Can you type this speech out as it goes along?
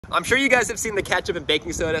I'm sure you guys have seen the ketchup and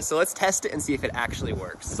baking soda, so let's test it and see if it actually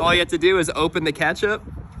works. So all you have to do is open the ketchup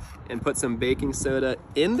and put some baking soda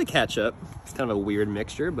in the ketchup. It's kind of a weird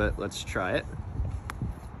mixture, but let's try it.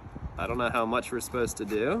 I don't know how much we're supposed to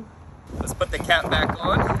do. Let's put the cap back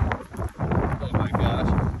on. Oh my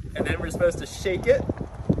gosh. And then we're supposed to shake it.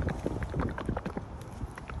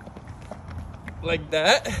 Like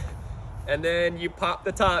that. And then you pop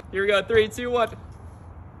the top. Here we go, 3, 2, 1.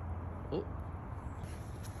 Oh,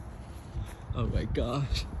 oh my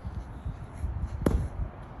gosh.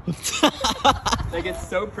 Like it's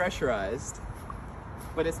so pressurized,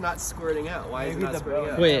 but it's not squirting out. Why is it not squirting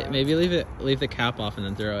out? Wait, maybe leave the cap off and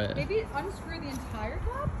then throw it. Maybe unscrew the entire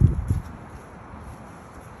cap?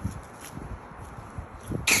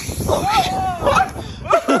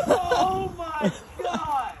 Oh my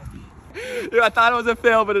god! Dude, I thought it was a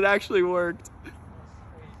fail, but it actually worked.